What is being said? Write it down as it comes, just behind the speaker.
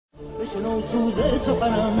بشنو سوز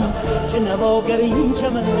سخنم که نواگر این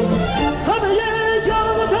چمنم همه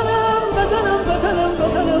جان وطنم وطنم وطنم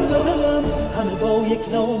وطنم وطنم همه با یک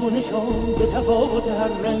نام و نشان به تفاوت هر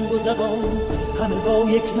رنگ و زبان همه با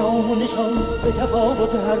یک نام و نشان به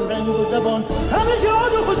تفاوت هر رنگ و زبان همه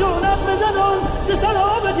شاد و خوش و نغمه زنان ز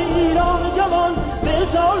سلامت ایران جوان به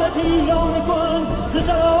اصالت ایران کهن ز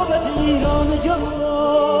سلامت ایران جوان.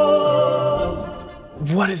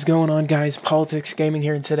 What is going on, guys? Politics Gaming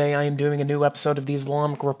here, and today I am doing a new episode of the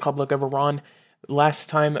Islamic Republic of Iran. Last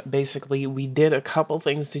time, basically, we did a couple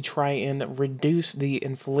things to try and reduce the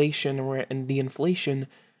inflation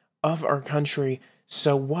of our country.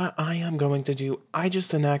 So what I am going to do, I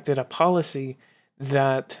just enacted a policy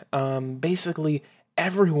that basically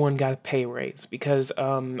everyone got a pay raise because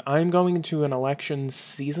I'm going into an election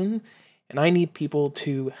season and I need people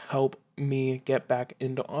to help me get back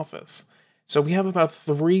into office. So we have about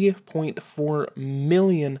 3.4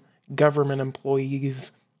 million government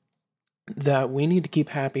employees that we need to keep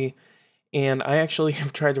happy. And I actually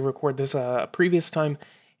have tried to record this a previous time,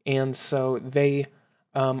 and so they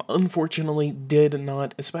unfortunately did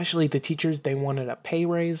not, especially the teachers, they wanted a pay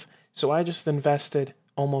raise. So I just invested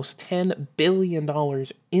almost $10 billion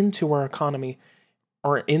into our economy,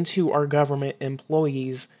 or into our government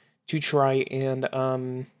employees, to try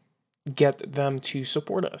and get them to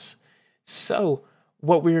support us. So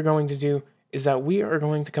what we are going to do is that we are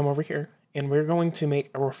going to come over here and we're going to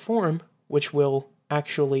make a reform which will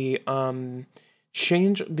actually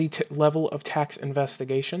change the level of tax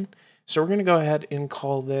investigation. So we're going to go ahead and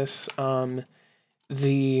call this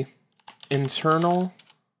the internal,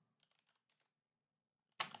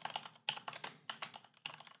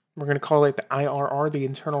 we're going to call it the IRR, the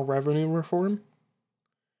Internal Revenue Reform.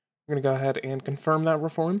 We're going to go ahead and confirm that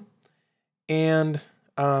reform. And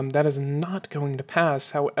that is not going to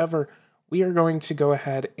pass. However, we are going to go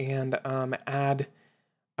ahead and add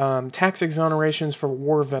tax exonerations for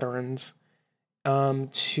war veterans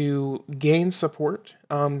to gain support.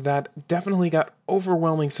 That definitely got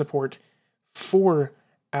overwhelming support for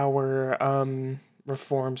our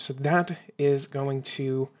reform. So that is going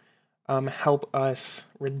to help us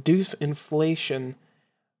reduce inflation.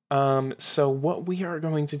 So what we are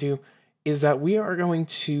going to do is that we are going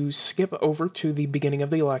to skip over to the beginning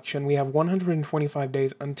of the election. We have 125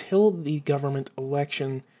 days until the government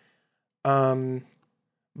election,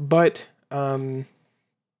 but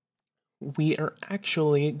we are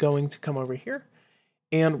actually going to come over here,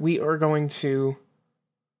 and we are going to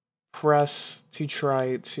press to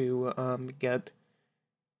try to get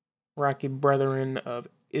Iraqi Brethren of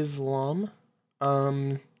Islam.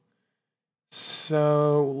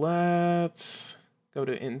 So let's go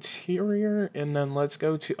to interior, and then let's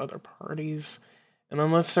go to other parties, and then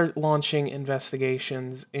let's start launching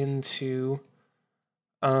investigations into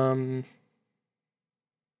our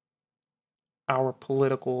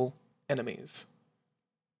political enemies.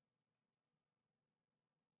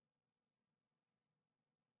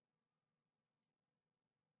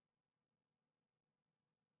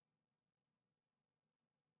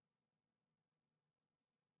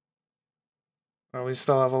 Well, we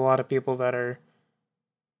still have a lot of people that are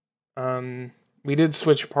we did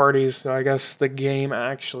switch parties, so I guess the game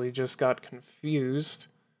actually just got confused.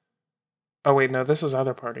 Oh wait, no, this is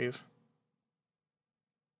other parties.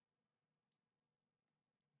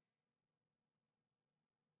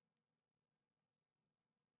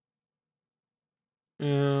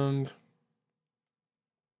 And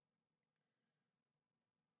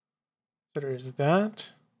so there's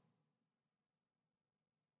that.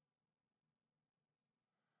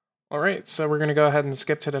 Alright, so we're going to go ahead and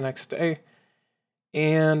skip to the next day.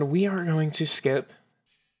 And we are going to skip.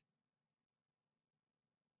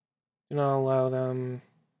 Do not allow them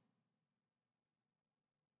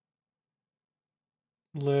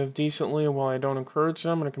live decently while I don't encourage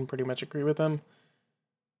them, and I can pretty much agree with them.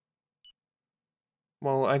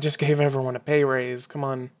 Well, I just gave everyone a pay raise, come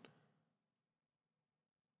on.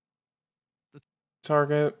 The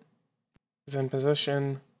target is in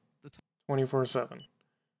position 24/7.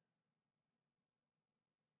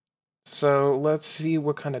 So let's see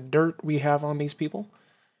what kind of dirt we have on these people.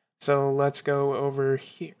 So let's go over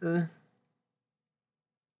here.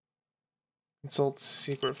 Consult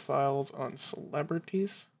secret files on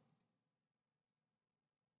celebrities.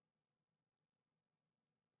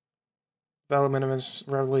 Development is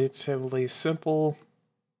relatively simple.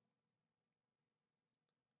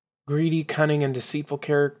 Greedy, cunning, and deceitful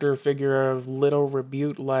character, figure of little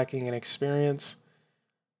repute, lacking in experience.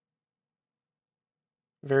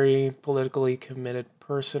 Very politically committed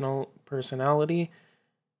personality.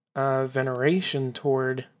 Veneration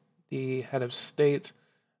toward the head of state.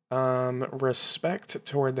 respect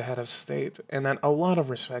toward the head of state, and then a lot of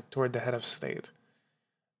respect toward the head of state.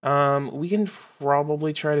 We can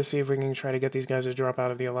probably try to see if we can try to get these guys to drop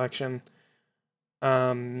out of the election.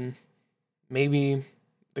 Maybe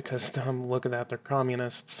because look at that, they're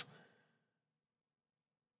communists.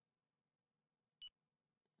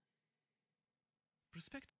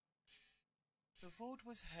 The vote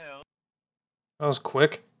was held. That was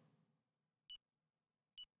quick.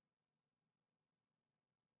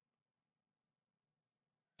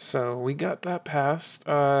 So we got that passed.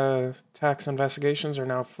 Tax investigations are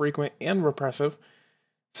now frequent and repressive.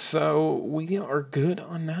 So we are good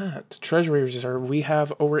on that. Treasury reserve. We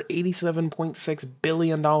have over $87.6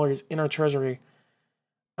 billion in our treasury.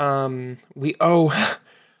 We owe,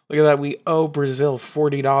 look at that, we owe Brazil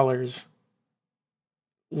 $40.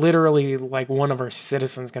 Literally, like, one of our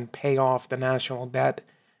citizens can pay off the national debt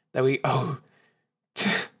that we owe to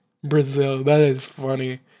Brazil. That is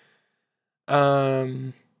funny.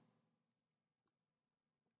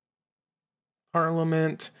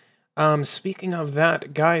 Parliament. Speaking of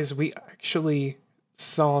that, guys, we actually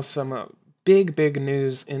saw some big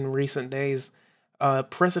news in recent days.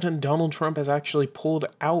 President Donald Trump has actually pulled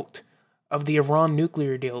out of the Iran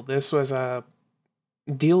nuclear deal. This was a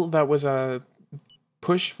deal that was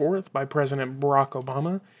pushed forth by President Barack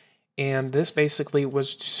Obama, and this basically was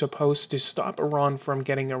supposed to stop Iran from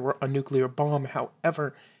getting a nuclear bomb.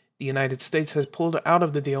 However, the United States has pulled out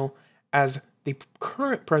of the deal as the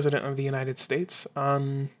current president of the United States,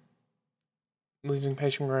 losing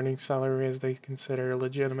patient regarding salary as they consider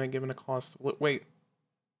legitimate given a cost. Wait.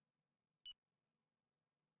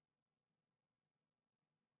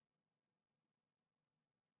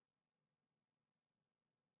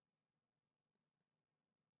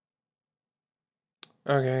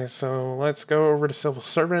 Okay, so let's go over to civil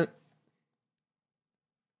servant.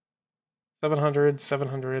 700,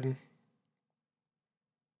 700.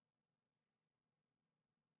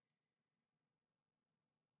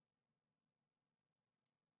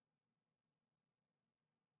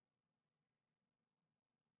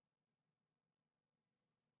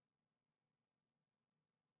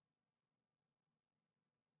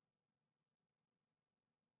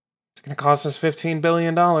 It's going to cost us $15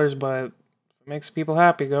 billion, but if it makes people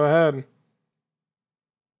happy, go ahead.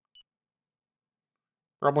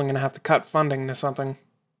 Probably going to have to cut funding to something.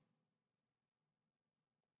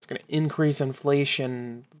 It's going to increase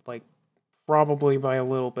inflation, like, probably by a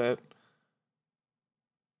little bit.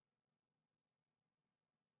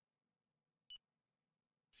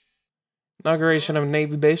 Inauguration of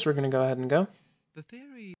Navy base, we're going to go ahead and go. The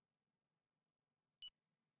theory.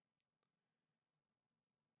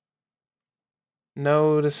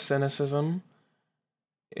 No to cynicism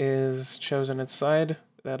is chosen its side,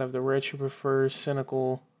 that of the rich who prefer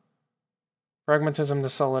cynical pragmatism to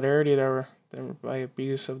solidarity by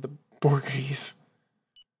abuse of the bourgeois.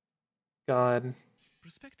 God.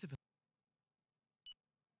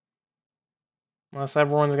 Unless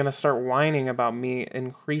everyone's gonna start whining about me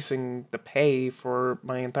increasing the pay for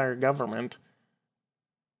my entire government.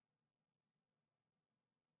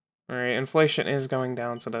 Alright, inflation is going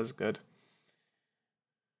down, so that's good.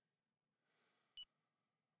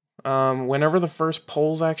 Whenever the first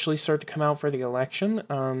polls actually start to come out for the election,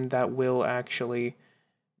 that will actually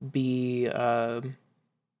be a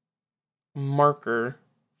marker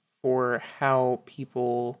for how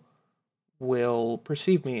people will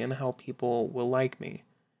perceive me and how people will like me.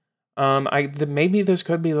 Maybe this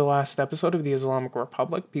could be the last episode of the Islamic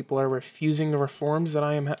Republic. People are refusing the reforms that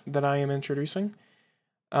I am introducing,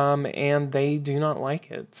 and they do not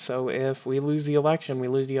like it. So if we lose the election, we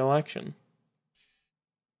lose the election.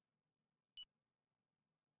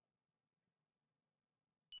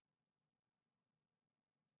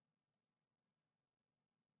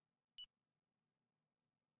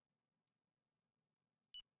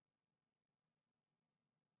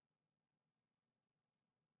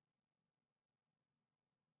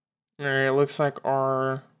 Alright, it looks like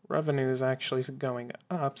our revenue is actually going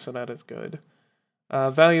up, so that is good.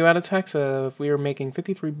 Value-added tax, we are making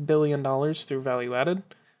 $53 billion through value-added,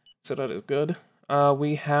 so that is good.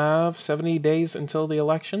 We have 70 days until the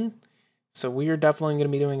election, so we are definitely going to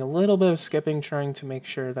be doing a little bit of skipping, trying to make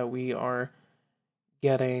sure that we are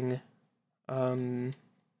getting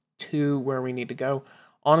to where we need to go.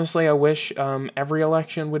 Honestly, I wish every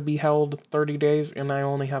election would be held 30 days, and I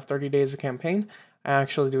only have 30 days of campaign. I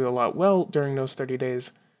actually do a lot well during those 30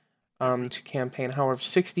 days to campaign. However,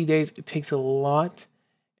 60 days, it takes a lot,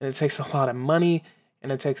 and it takes a lot of money,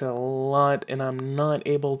 and it takes a lot, and I'm not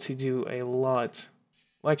able to do a lot.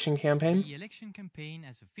 Election campaign. The election campaign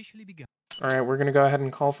has officially begun. All right, we're going to go ahead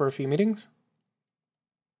and call for a few meetings.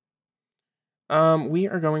 We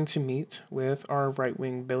are going to meet with our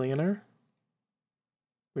right-wing billionaire.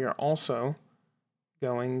 We are also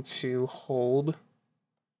going to hold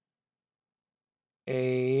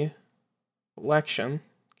a election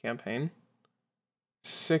campaign.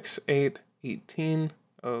 6/8/18.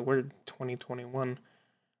 Oh, we're 2021.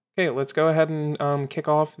 Okay, let's go ahead and kick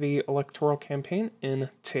off the electoral campaign in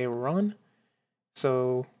Tehran.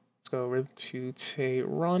 So let's go over to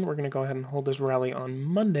Tehran. We're going to go ahead and hold this rally on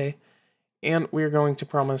Monday. And we're going to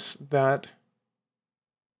promise that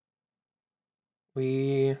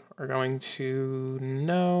we are going to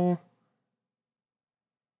know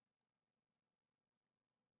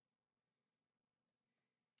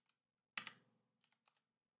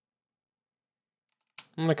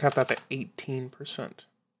I'm going to cut that to 18%.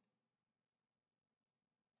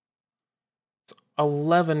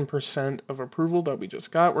 11% of approval that we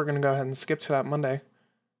just got. We're going to go ahead and skip to that Monday.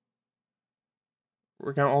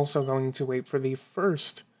 We're also going to wait for the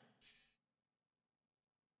first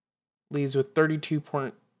leads with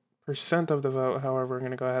 32% of the vote. However, we're going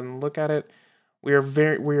to go ahead and look at it. We are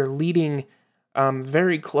leading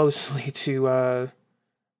very closely to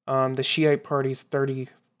the Shiite party's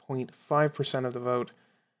 30.5% of the vote.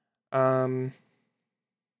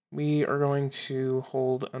 We are going to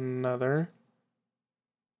hold another.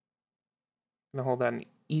 We're going to hold that in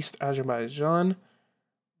East Azerbaijan.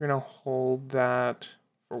 We're going to hold that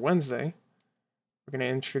for Wednesday. We're going to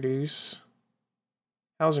introduce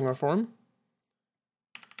housing reform.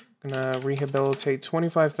 We're going to rehabilitate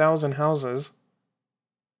 25,000 houses.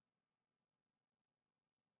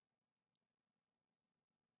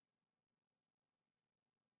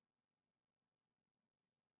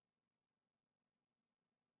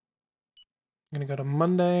 I'm going to go to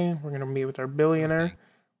Monday. We're going to meet with our billionaire.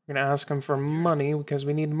 We're going to ask him for money because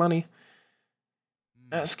we need money.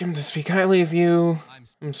 Ask him to speak highly of you.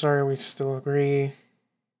 I'm sorry, we still agree.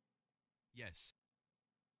 Yes.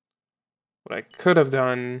 What I could have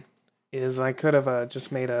done is I could have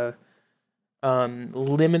just made a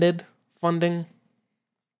limited funding.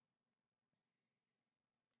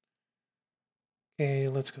 Okay,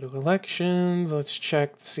 let's go to elections. Let's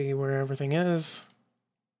check to see where everything is.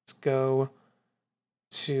 Let's go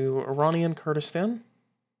to Iranian Kurdistan.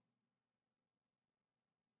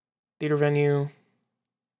 Theater venue.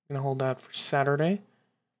 I'm going to hold that for Saturday.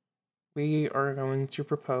 We are going to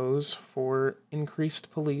propose for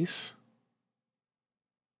increased police.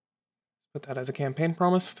 Put that as a campaign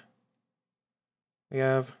promise. We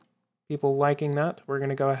have people liking that. We're going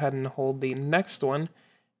to go ahead and hold the next one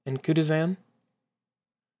in Kurdistan.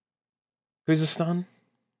 Khuzestan.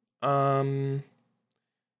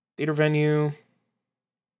 Theater venue.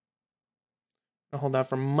 I'll hold that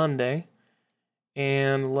for Monday.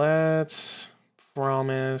 And let's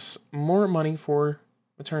promise more money for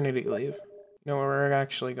maternity leave. You know, we're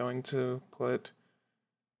actually going to put,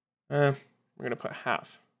 we're going to put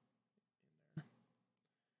half.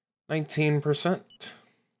 19%.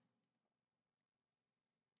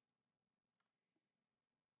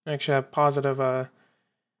 I actually have positive,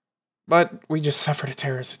 but we just suffered a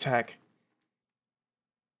terrorist attack.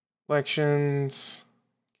 Elections,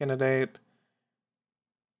 candidate.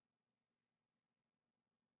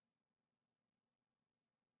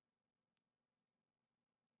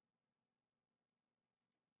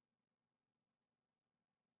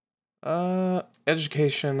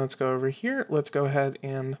 Education, let's go over here. Let's go ahead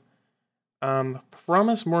and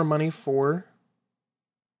promise more money for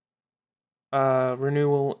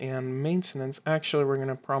renewal and maintenance. Actually, we're going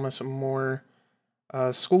to promise more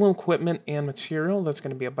school equipment and material. That's going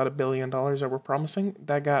to be about $1 billion that we're promising.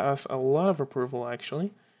 That got us a lot of approval,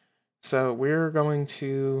 actually. So we're going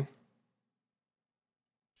to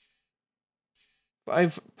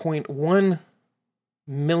 $5.1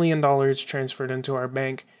 million transferred into our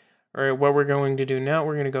bank. All right, what we're going to do now,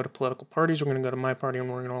 we're going to go to political parties. We're going to go to my party, and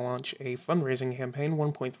we're going to launch a fundraising campaign,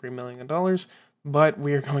 $1.3 million. But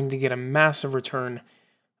we are going to get a massive return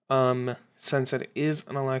since it is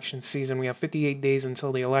an election season. We have 58 days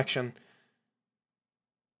until the election.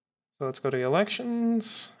 So let's go to the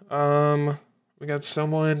elections. We got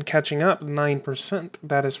someone catching up, 9%.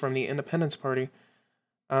 That is from the Independence Party.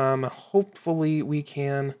 Hopefully we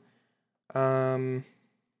can...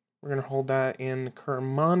 we're going to hold that in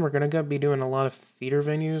Kerman. We're going to be doing a lot of theater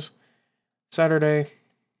venues Saturday.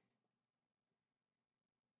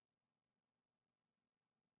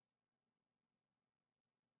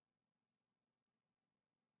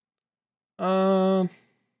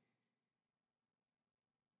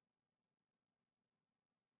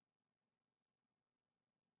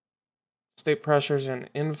 State pressures and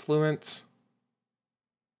influence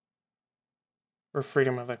for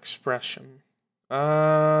freedom of expression.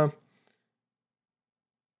 We're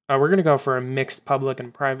going to go for a mixed public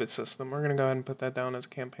and private system. We're going to go ahead and put that down as a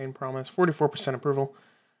campaign promise. 44% approval.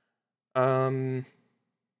 I'm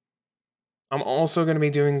also going to be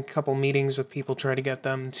doing a couple meetings with people, try to get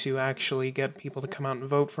them to actually get people to come out and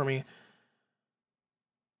vote for me.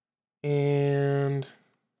 And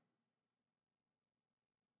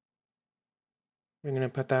we're going to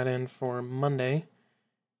put that in for Monday.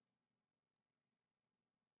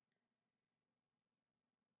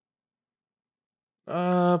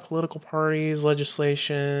 Political parties,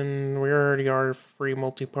 legislation. We already are a free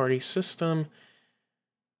multi-party system.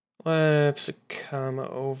 Let's come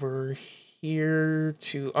over here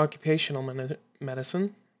to occupational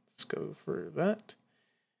medicine. Let's go for that.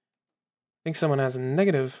 I think someone has a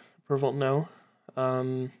negative approval. No.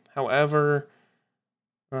 However,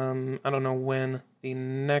 I don't know when the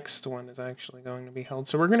next one is actually going to be held.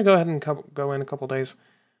 So we're going to go ahead and go in a couple days.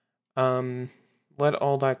 Let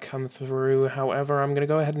all that come through. However, I'm going to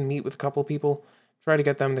go ahead and meet with a couple people, try to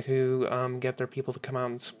get them to get their people to come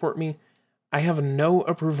out and support me. I have no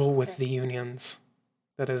approval with the unions.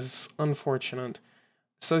 That is unfortunate.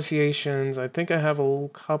 Associations, I think I have a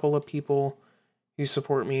couple of people who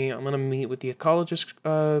support me. I'm going to meet with the ecologist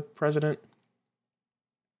president.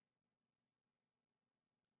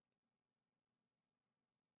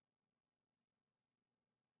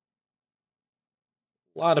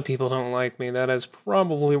 A lot of people don't like me. That is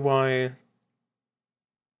probably why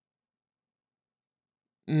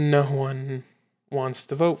no one wants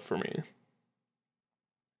to vote for me.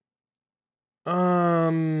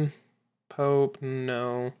 Pope,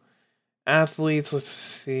 no. Athletes, let's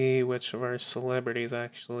see which of our celebrities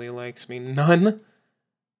actually likes me. None.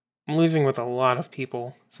 I'm losing with a lot of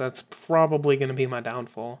people, so that's probably going to be my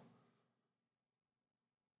downfall.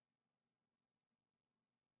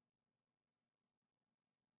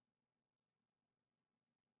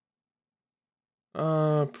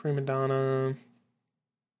 Prima donna.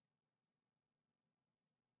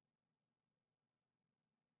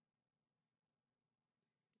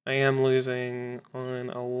 I am losing on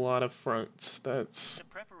a lot of fronts. That's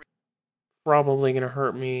probably going to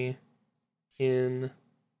hurt me in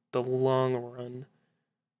the long run.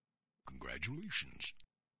 Congratulations.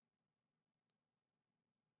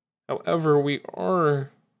 However, we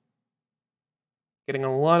are getting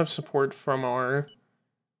a lot of support from our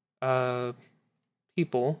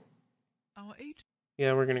people. Our eight.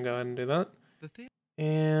 Yeah, we're going to go ahead and do that. The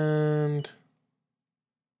And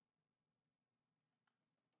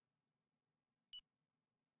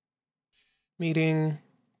meeting,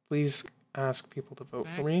 please ask people to vote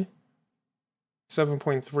for me.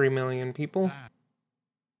 7.3 million people.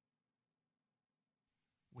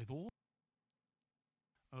 With all.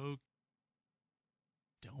 Oh,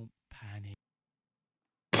 don't panic.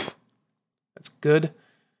 That's good.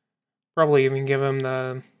 Probably even give him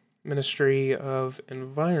the Ministry of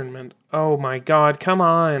Environment. Oh my god, come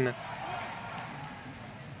on!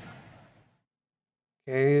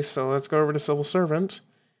 Okay, so let's go over to Civil Servant.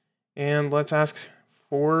 And let's ask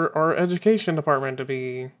for our Education Department to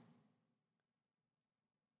be...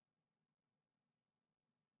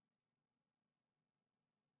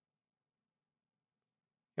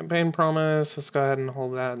 Campaign promise, let's go ahead and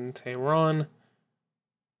hold that in Tehran.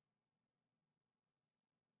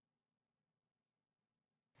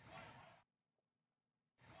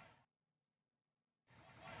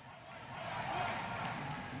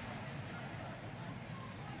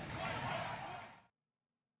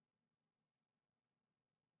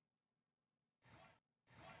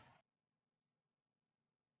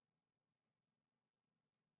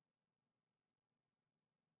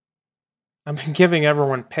 I've been giving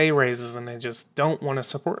everyone pay raises and they just don't want to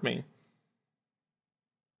support me.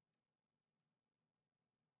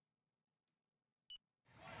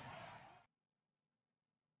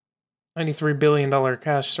 $93 billion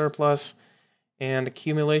cash surplus and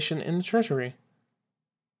accumulation in the treasury.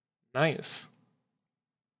 Nice.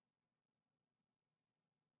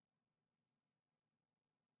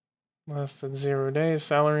 Less than 0 days,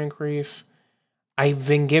 salary increase. I've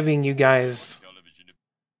been giving you guys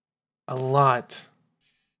a lot.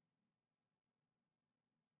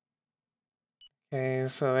 Okay,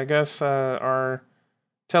 so I guess our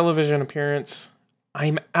television appearance.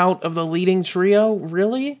 I'm out of the leading trio?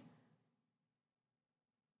 Really?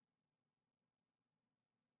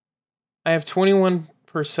 I have 21%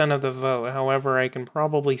 of the vote. However, I can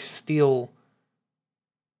probably steal...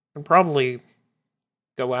 I can probably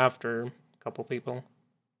go after a couple people.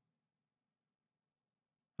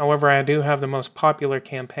 However, I do have the most popular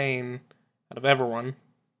campaign out of everyone.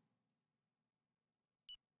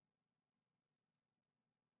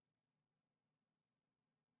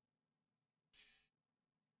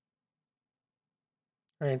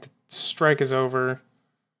 Alright, the strike is over.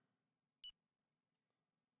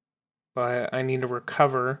 But I need to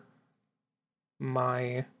recover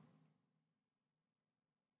my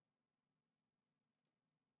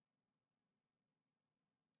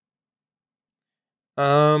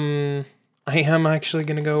I am actually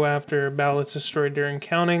gonna go after ballots destroyed during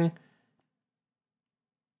counting. I'm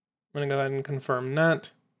gonna go ahead and confirm that.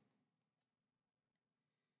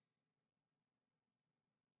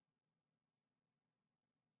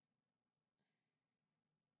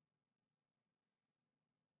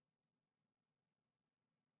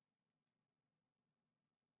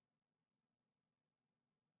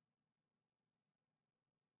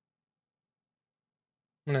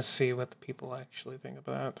 I'm gonna see what the people actually think of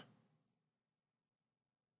that.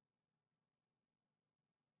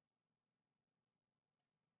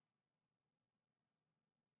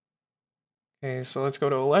 Okay, so let's go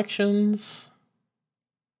to elections.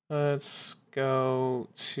 Let's go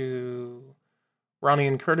to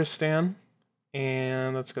Iranian Kurdistan,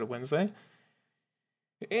 and let's go to Wednesday.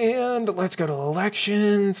 And let's go to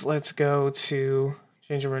elections. Let's go to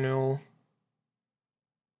change of renewal,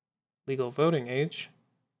 legal voting age.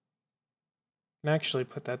 I can actually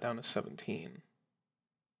put that down to 17.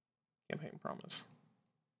 Campaign promise.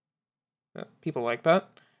 Yeah, people like that.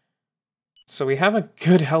 So we have a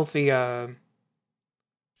good, healthy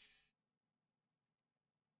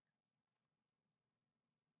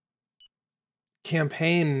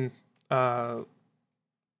campaign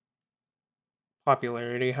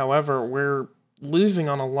popularity. However, we're losing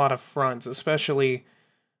on a lot of fronts, especially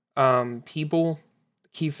people,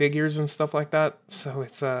 key figures, and stuff like that. So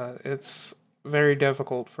it's very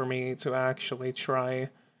difficult for me to actually try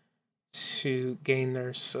to gain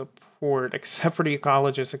their support, except for the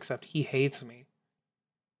ecologist, except he hates me.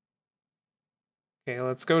 Okay,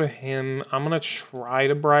 let's go to him. I'm gonna try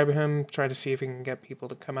to bribe him, try to see if he can get people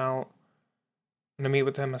to come out. I'm gonna meet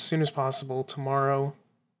with him as soon as possible tomorrow.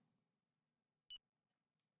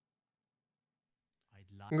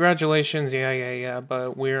 Congratulations, yeah,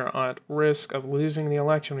 but we're at risk of losing the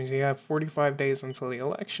election. We have 45 days until the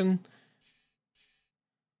election.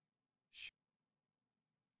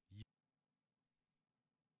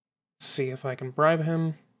 Let's see if I can bribe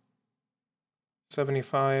him.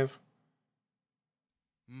 75.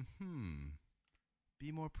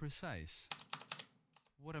 Be more precise.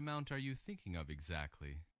 What amount are you thinking of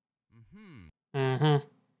exactly? Oh,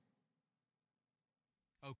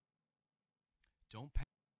 don't panic.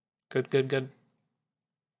 Good.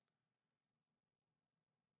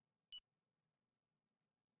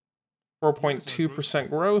 4.2%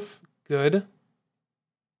 growth. Good. Looks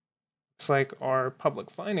like our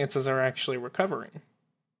public finances are actually recovering.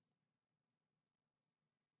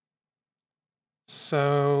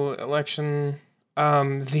 So, election.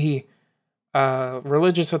 The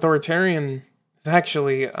religious authoritarian is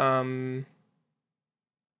actually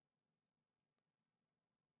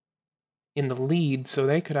in the lead, so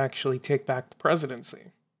they could actually take back the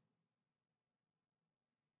presidency.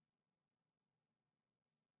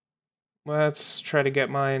 Let's try to get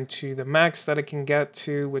mine to the max that it can get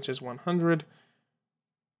to, which is 100.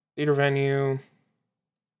 Theater venue,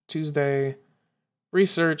 Tuesday,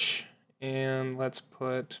 research, and let's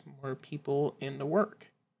put more people into work.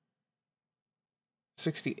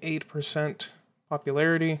 68%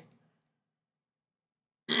 popularity.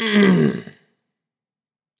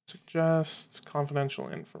 Suggests confidential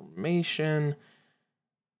information.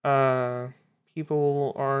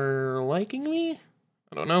 People are liking me?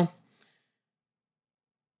 I don't know.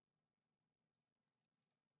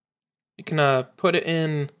 You can put it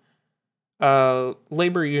in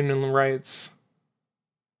labor union rights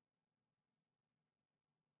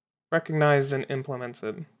recognized and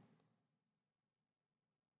implemented.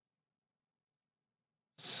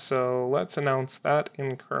 So let's announce that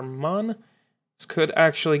in Kerman. This could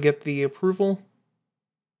actually get the approval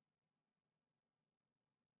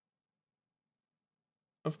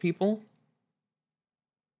of people.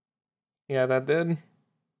 Yeah, that did.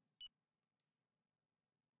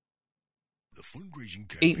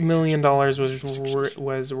 $8 million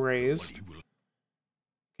was raised.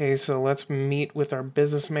 Okay, so let's meet with our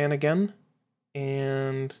businessman again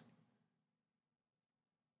and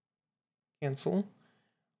cancel.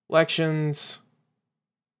 Elections.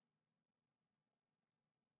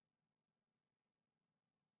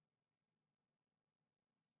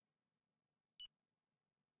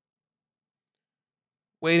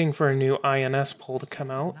 Waiting for a new INS poll to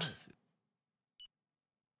come out.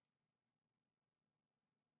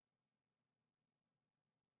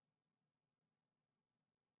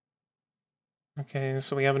 Okay,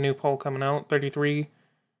 so we have a new poll coming out. 33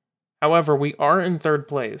 However, we are in 3rd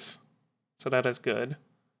place, so that is good.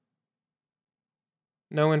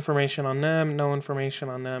 No information on them, no information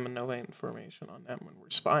on them, and no information on them when we're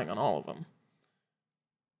spying on all of them.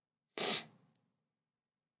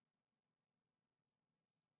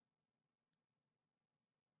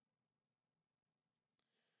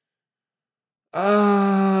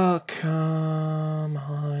 Oh, come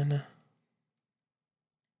on.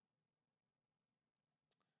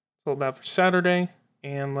 Hold that for Saturday,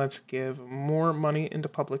 and let's give more money into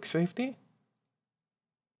public safety.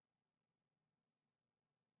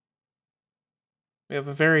 We have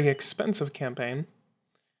a very expensive campaign. Let's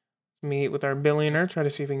meet with our billionaire, try to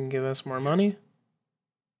see if he can give us more money.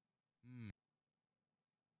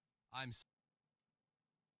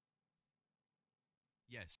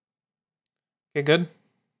 Yes. Okay, good.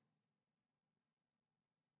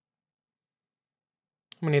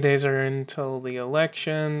 How many days are until the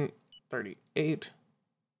election? 38.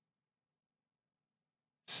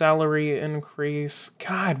 Salary increase.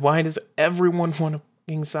 God, why does everyone want a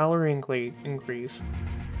fucking salary increase?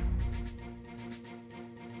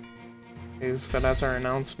 Okay, so that's our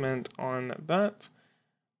announcement on that.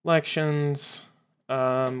 Elections.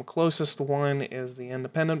 Closest one is the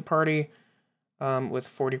Independent Party, with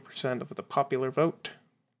 40% of the popular vote.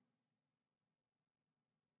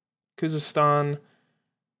 Kazakhstan,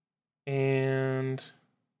 and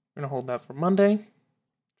we're gonna hold that for Monday.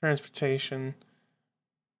 Transportation.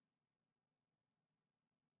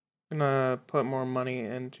 Gonna put more money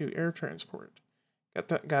into air transport.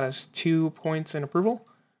 Got us 2 points in approval.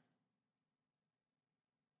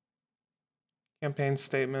 Campaign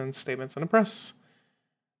statements in the press.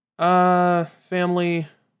 Family.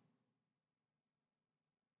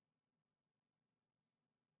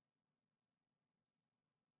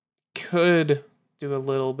 Could do a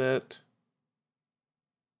little bit.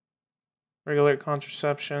 Regular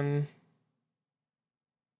contraception.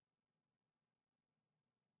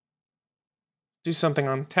 Do something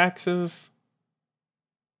on taxes.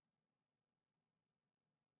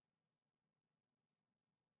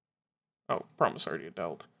 Oh, promissory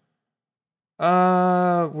dealt.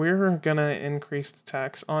 We're gonna increase the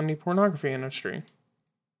tax on the pornography industry.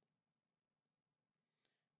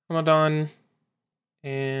 Ramadan.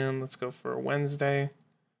 And let's go for Wednesday.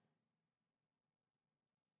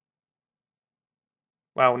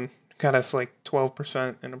 Wow, got us like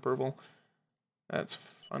 12% in approval. That's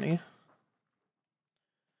funny.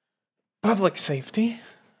 Public safety.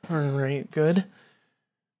 Alright, good.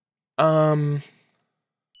 $5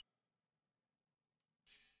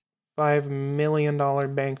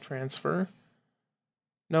 million bank transfer.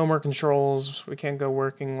 No more controls. We can't go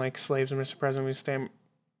working like slaves, Mr. President. We spend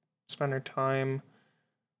our time.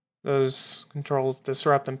 Those controls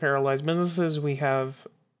disrupt and paralyze businesses. I've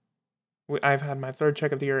had my 3rd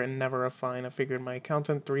check of the year and never a fine. I figured my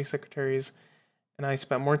accountant, 3 secretaries, and I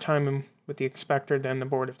spent more time with the inspector than the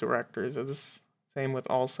board of directors. It's the same with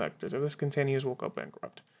all sectors. If this continues, we'll go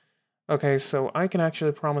bankrupt. Okay, so I can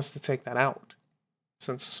actually promise to take that out.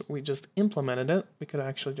 Since we just implemented it, we could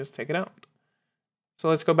actually just take it out. So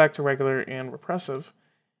let's go back to regular and repressive.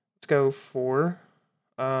 Let's go for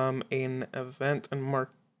an event in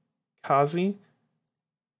Markazi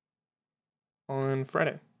on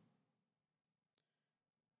Friday.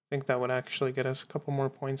 I think that would actually get us a couple more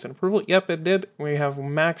points in approval. Yep, it did. We have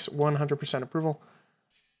max 100% approval.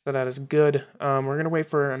 So that is good. We're going to wait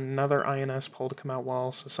for another INS poll to come out while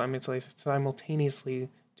also simultaneously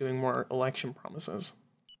doing more election promises.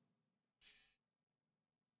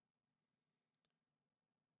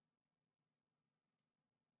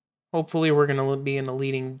 Hopefully we're going to be in a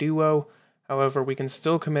leading duo. However, we can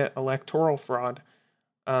still commit electoral fraud.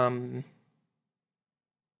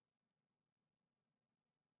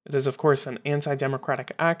 It is, of course, an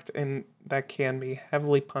anti-democratic act, and that can be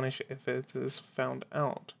heavily punished if it is found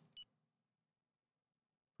out.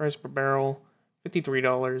 Price per barrel,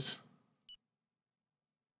 $53.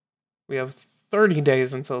 We have 30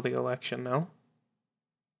 days until the election now.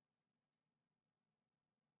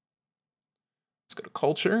 Let's go to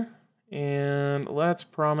culture, and let's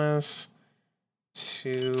promise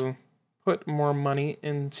to put more money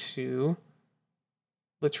into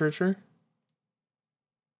literature.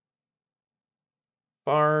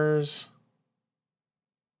 Bars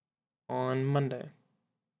on Monday.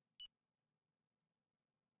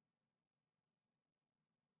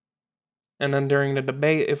 And then during the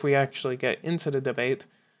debate, if we actually get into the debate,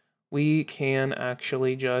 we can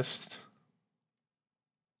actually just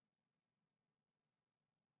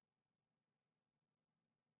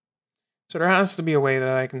so there has to be a way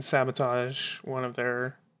that I can sabotage one of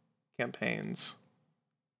their campaigns.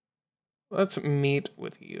 Let's meet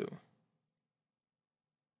with you.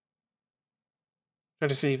 Try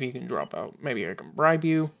to see if you can drop out. Maybe I can bribe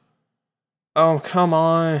you. Oh, come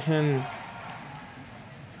on.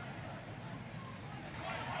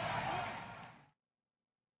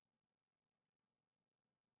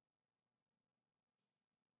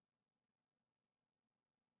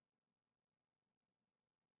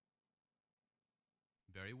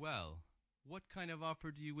 Very well. What kind of offer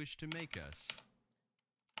do you wish to make us?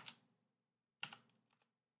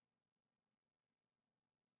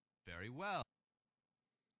 Very well.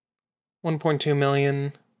 1.2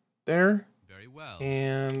 million there. Very well.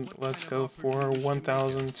 And What let's kind of go offer do you for wish to make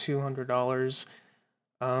us?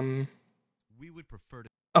 $1,200. We would prefer to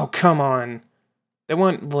Oh, come on. They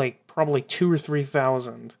want, like, probably 2 or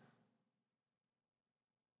 3,000.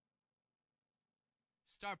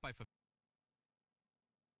 start by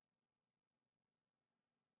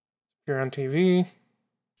Here on TV.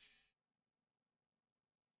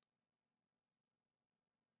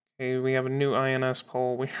 Okay, we have a new INS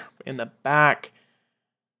poll. We're in the back.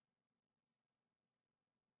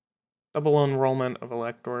 Double enrollment of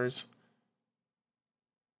electors.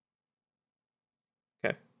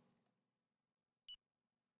 Okay.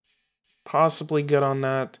 Possibly good on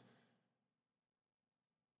that.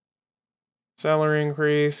 Salary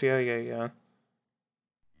increase. Yeah.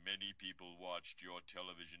 Many people watched your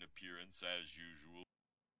television appearance as usual.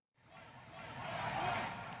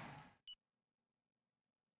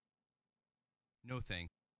 No thank.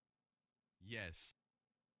 Yes.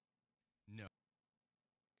 No.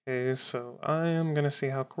 Okay, so I am gonna see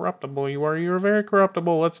how corruptible you are. You're very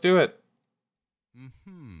corruptible. Let's do it.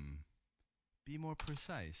 Be more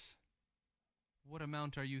precise. What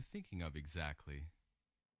amount are you thinking of exactly?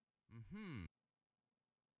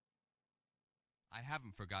 I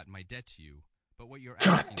haven't forgotten my debt to you, but what you're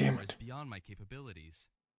God asking damn for is it. beyond my capabilities.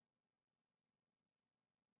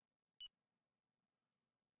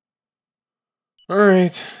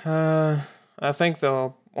 Alright, I think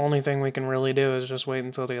the only thing we can really do is just wait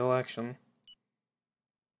until the election.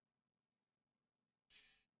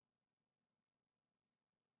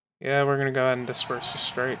 Yeah, we're gonna go ahead and disperse the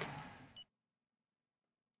strike.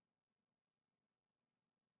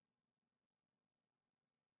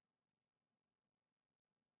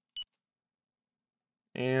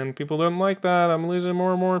 And people don't like that. I'm losing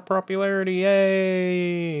more and more popularity.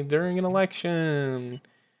 Yay! During an election.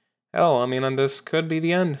 Hell, I mean, and this could be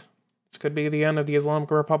the end. This could be the end of the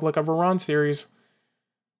Islamic Republic of Iran series.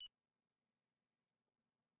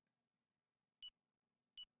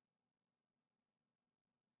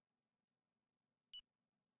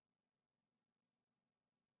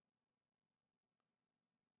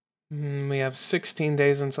 We have 16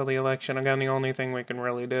 days until the election. Again, the only thing we can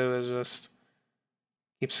really do is just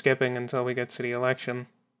keep skipping until we get to the election.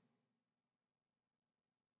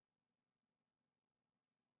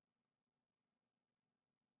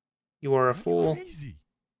 You are a fool. Crazy.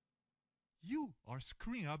 You are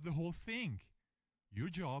screwing up the whole thing. Your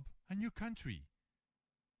job and your country.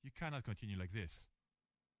 You cannot continue like this.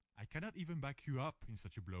 I cannot even back you up in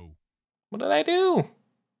such a blow. What did I do?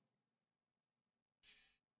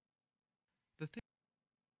 The thing.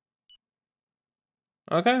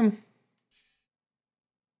 Okay.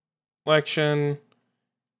 Election.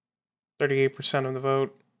 38% of the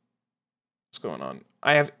vote. What's going on?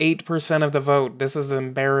 I have 8% of the vote. This is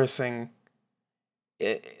embarrassing.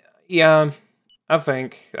 Yeah, I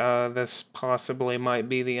think this possibly might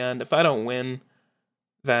be the end. If I don't win,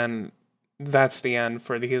 then that's the end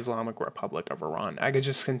for the Islamic Republic of Iran. I could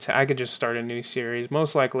just start a new series.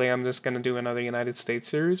 Most likely, I'm just going to do another United States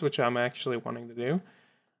series, which I'm actually wanting to do.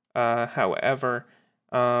 However,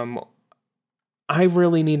 I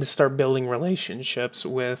really need to start building relationships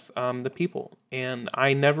with the people, and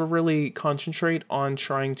I never really concentrate on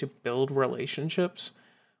trying to build relationships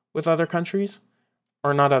with other countries,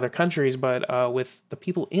 or not other countries, but with the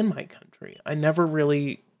people in my country. I never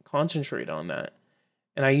really concentrate on that,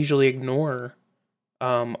 and I usually ignore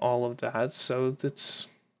all of that, so that's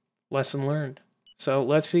lesson learned. So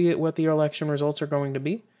let's see what the election results are going to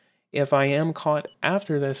be. If I am caught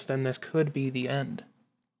after this, then this could be the end.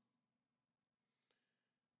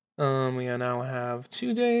 We now have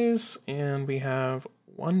 2 days, and we have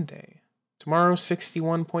 1 day. Tomorrow,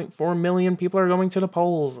 61.4 million people are going to the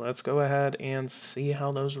polls. Let's go ahead and see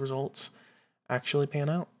how those results actually pan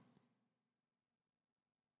out.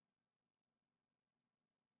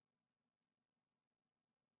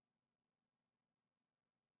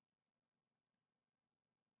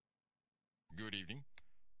 Good evening.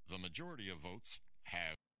 The majority of votes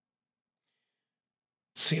have...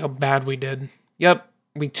 Let's see how bad we did. Yep,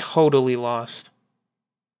 we totally lost.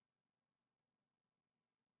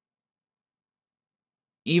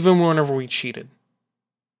 Even whenever we cheated.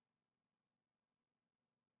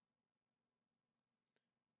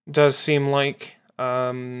 does seem like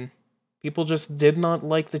people just did not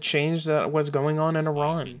like the change that was going on in I've been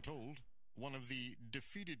Iran. told one of the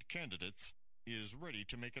defeated candidates is ready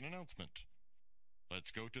to make an announcement.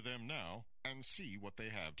 Let's go to them now and see what they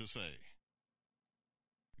have to say.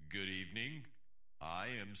 Good evening. I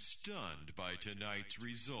am stunned by tonight's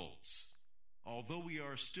results. Although we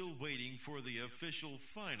are still waiting for the official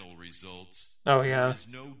final results, Oh yeah. there is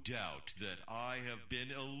no doubt that I have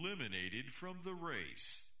been eliminated from the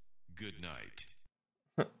race. Good night.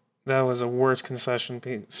 That was the worst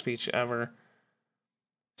concession speech ever.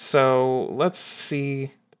 So let's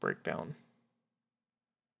see the breakdown.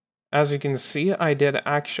 As you can see, I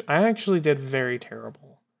actually did very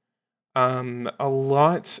terrible. A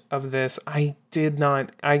lot of this I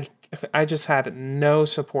just had no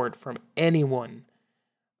support from anyone.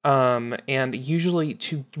 And usually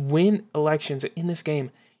to win elections in this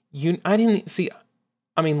game, I didn't see.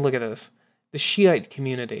 I mean, look at this. The Shiite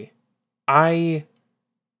community. I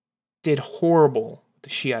did horrible with the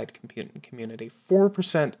Shiite community.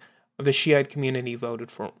 4% of the Shiite community voted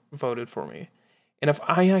for me. And if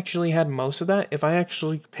I actually had most of that, if I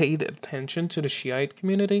actually paid attention to the Shiite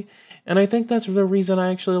community, and I think that's the reason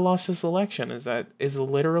I actually lost this election, is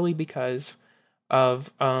literally because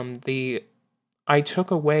of I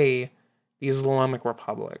took away the Islamic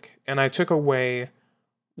Republic, and I took away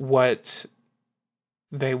what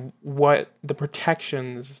the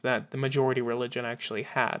protections that the majority religion actually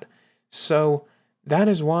had. So that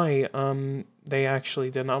is why they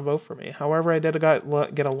actually did not vote for me. However, I did get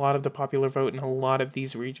a lot of the popular vote in a lot of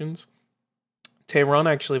these regions. Tehran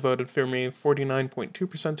actually voted for me 49.2% to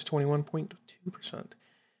 21.2%.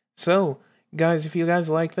 So, guys, if you guys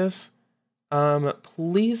like this,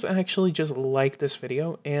 please actually just like this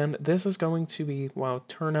video. And this is going to be, wow,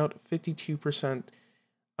 turnout 52%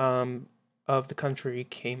 of the country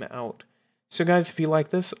came out. So guys, if you like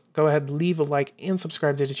this, go ahead, leave a like and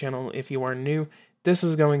subscribe to the channel if you are new. This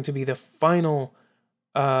is going to be the final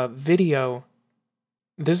video.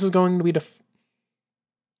 This is going to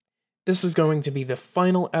be the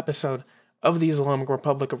final episode of the Islamic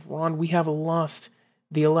Republic of Iran. We have lost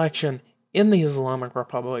the election in the Islamic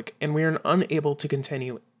Republic, and we are unable to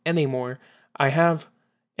continue anymore. And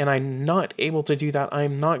I'm not able to do that.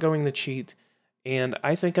 I'm not going to cheat, and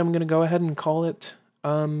I think I'm going to go ahead and call it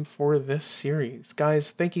for this series. Guys,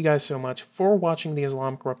 thank you guys so much for watching the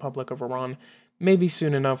Islamic Republic of Iran. Maybe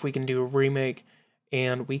soon enough we can do a remake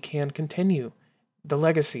and we can continue the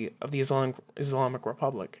legacy of the Islamic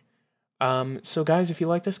Republic. So guys, if you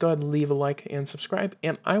like this, go ahead and leave a like and subscribe,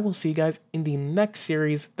 and I will see you guys in the next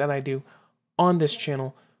series that I do on this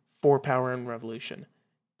channel for Power and Revolution.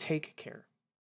 Take care.